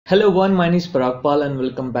Hello everyone, my name is Paragpal and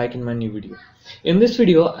welcome back in my new video. In this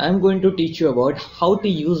video, I am going to teach you about how to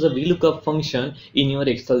use the VLOOKUP function in your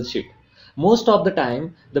Excel sheet. Most of the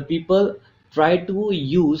time, the people try to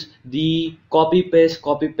use the copy paste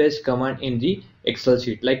command in the Excel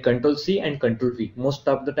sheet like Control C and Control V. Most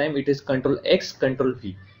of the time it is Control X, Control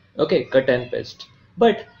V. Okay, cut and paste.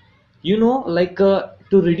 But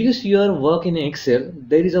to reduce your work in Excel,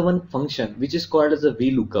 there is a one function which is called as a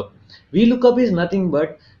VLOOKUP. VLOOKUP is nothing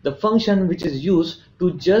but the function which is used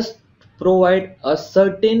to just provide a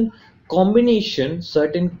certain combination,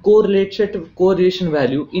 certain correlation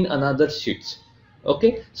value in another sheets.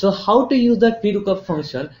 Okay, so how to use that VLOOKUP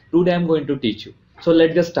function today I'm going to teach you. So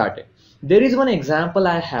let's get started. There is one example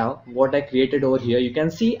I have what I created over here. You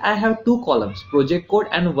can see I have two columns, project code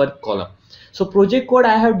and work column. So project code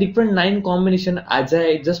I have different 9 combination as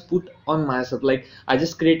I just put on myself, like I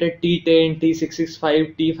just created T10,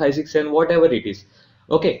 T665, T567, whatever it is.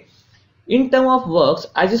 Okay, in term of works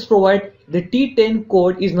I just provide the T10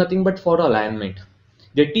 code is nothing but for alignment.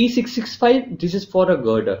 The T665, this is for a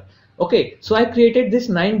girder. Okay, so I created this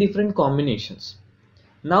 9 different combinations.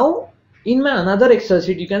 Now in my another Excel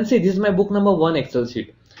sheet, you can see this is my book number 1 Excel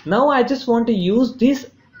sheet. Now I just want to use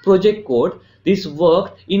this project code, this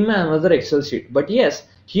work in my another Excel sheet. But yes,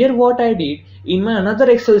 here what I did in my another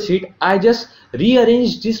Excel sheet, I just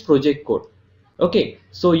rearranged this project code. Okay,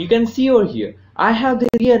 so you can see over here I have the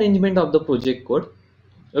rearrangement of the project code.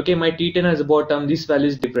 Okay, my T10 has a bottom, this value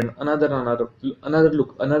is different,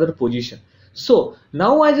 another position. So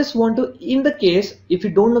now I just want to, in the case if you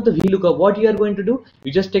don't know the VLOOKUP, what you are going to do,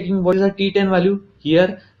 you just taking what is the T10 value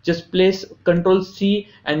here, just place Control C,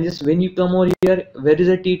 and just when you come over here, where is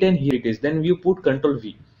the T10, here it is, then you put Control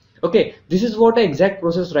V. Okay, this is what the exact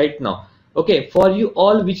process right now. Okay, for you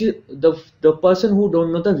all which is the person who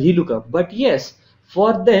don't know the VLOOKUP, but yes,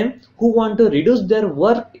 for them who want to reduce their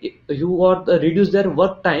work, reduce their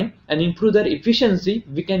work time and improve their efficiency,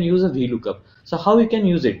 we can use a VLOOKUP. So how you can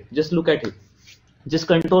use it? Just look at it. Just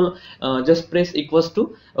just press equals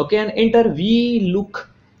to, okay, and enter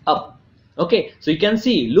VLOOKUP. Okay, so you can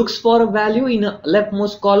see looks for a value in a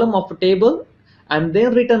leftmost column of a table and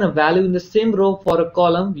then return a value in the same row for a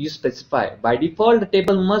column you specify. By default, the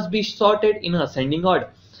table must be sorted in ascending order.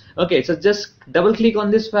 Okay, so just double click on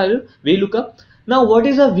this value VLOOKUP. Now what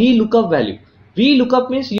is a VLOOKUP value? VLOOKUP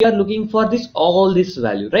means you are looking for all this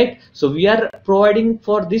value, right? So we are providing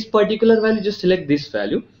for this particular value, just select this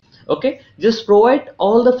value. Okay, just provide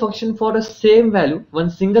all the function for the same value, one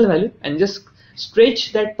single value, and just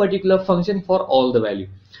stretch that particular function for all the value.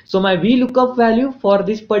 So my VLOOKUP value for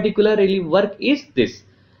this particular work is this.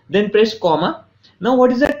 Then press comma. Now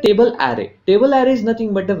what is a table array? Table array is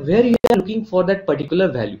nothing but where you are looking for that particular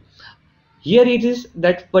value. Here it is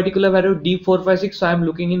that particular value D456, so I am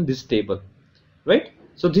looking in this table, right?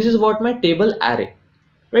 So this is what my table array,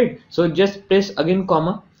 right? So just press again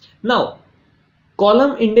comma. Now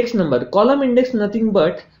column index number, column index nothing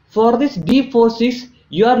but for this D46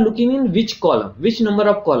 you are looking in which column, which number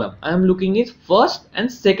of column. I am looking is first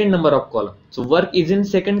and second number of column. So work is in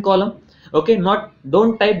second column. Okay,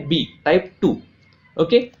 don't type B, type 2.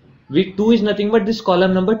 Okay, with 2 is nothing but this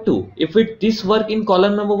column number 2. If this work in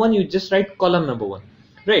column number 1, you just write column number 1,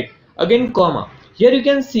 right? Again comma. Here you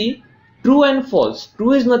can see true and false.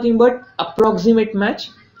 True is nothing but approximate match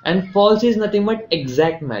and false is nothing but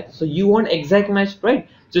exact match. So you want exact match, right?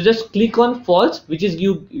 So just click on false, which is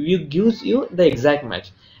gives you the exact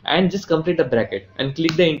match, and just complete a bracket and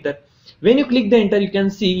click the enter. When you click the enter, you can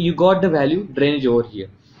see you got the value drainage over here,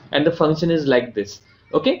 and the function is like this.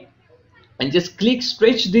 Okay, and just click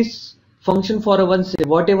stretch this function for a one,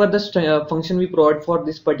 whatever the function we provide for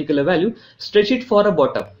this particular value, stretch it for a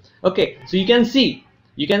bottom. Okay, so you can see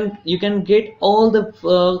you can get all the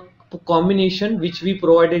combination which we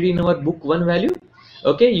provided in our book 1 value.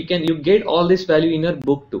 Okay, you get all this value in your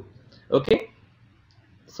book 2. Okay,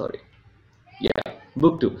 sorry, yeah,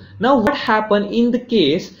 book 2. Now what happened in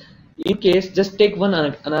case just take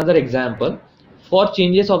another example for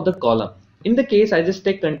changes of the column. In the case I just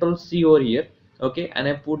take Control C over here, okay, and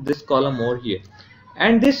I put this column over here,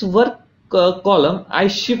 and this work column I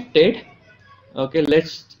shifted. Okay,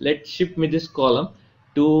 let's shift me this column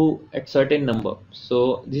to a certain number.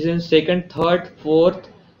 So this is in second, third, fourth,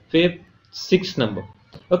 fifth, 6th number.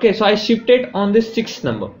 Okay, so I shifted on this 6th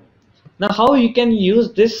number. Now how you can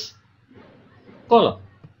use this column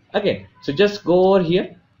again? So just go over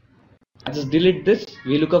here, I just delete this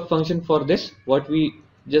VLOOKUP function for this what we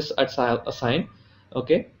just assign.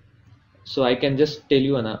 Okay, so I can just tell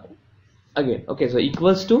you again. Okay, so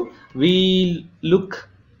equals to VLOOKUP.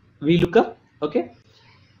 Okay,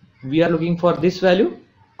 we are looking for this value,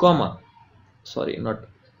 comma, sorry, not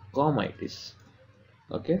comma it is.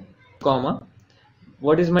 Okay, comma.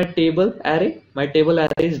 What is my table array? My table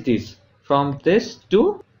array is this, from this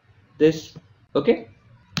to this. Okay,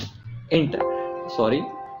 enter. Sorry,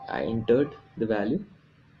 I entered the value.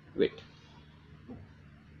 Wait.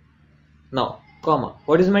 Now, comma.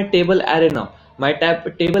 What is my table array now? My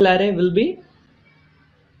table array will be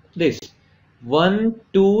this: 1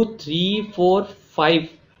 2 3 4 5.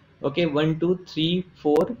 Okay, 1 2 3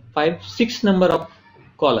 4 5 6 number of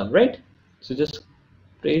column, right? So just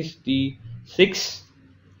press the 6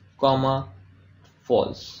 comma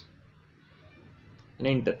false and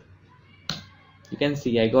enter. You can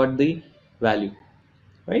see I got the value,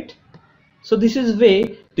 right? So this is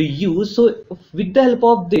way to use. So with the help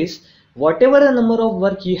of this, whatever the number of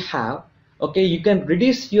work you have, okay, you can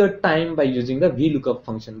reduce your time by using the VLOOKUP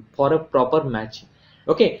function for a proper matching.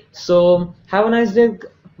 Okay, so have a nice day,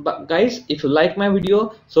 guys. If you like my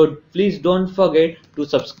video, so please don't forget to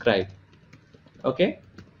subscribe. Okay,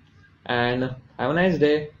 and have a nice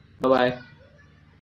day. Bye bye.